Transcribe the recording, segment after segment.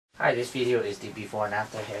Hi, this video is the before and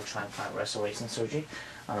after hair transplant restoration surgery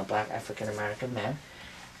on a black African American man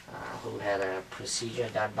who had a procedure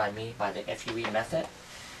done by me by the FUE method.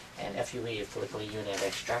 And FUE is Follicular Unit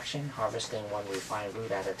Extraction, harvesting one refined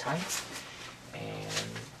root at a time. And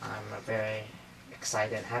I'm very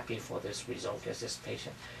excited and happy for this result because this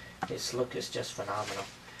patient, his look is just phenomenal.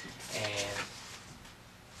 And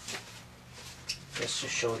just to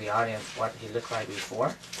show the audience what he looked like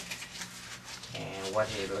before and what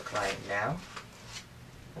he looked like now.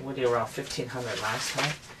 We did around 1,500 last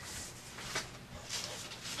time.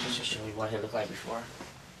 Just to show you what he looked like before.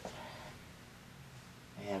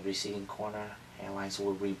 And receding corner hairline,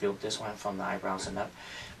 so we rebuilt this one from the eyebrows and up.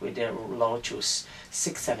 We did low to 6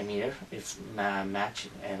 centimeters, if matched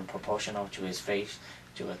and proportional to his face,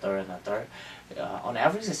 to a third and a third. On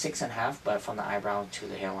average it's 6.5, but from the eyebrow to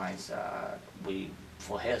the hairlines,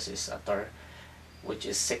 for his is a third, which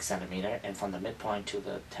is 6 centimeters, and from the midpoint to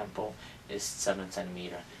the temple is 7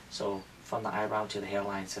 centimeters. So from the eyebrow to the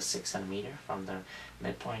hairline is 6 centimeters, from the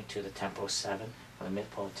midpoint to the temple 7, from the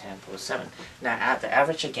midpoint to temple 7. Now at the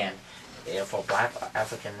average again, for black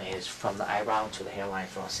African is from the eyebrow to the hairline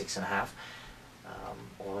from 6.5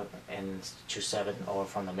 or and to 7, or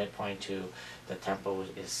from the midpoint to the temple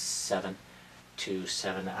is 7 to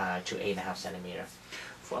 8.5 centimeters.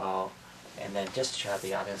 And then just to have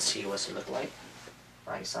the audience see what it look like.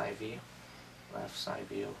 Right side view, left side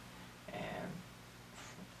view, and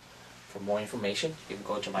for more information you can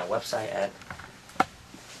go to my website at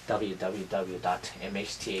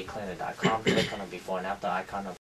www.mhtaclinic.com. Click on the before and after icon of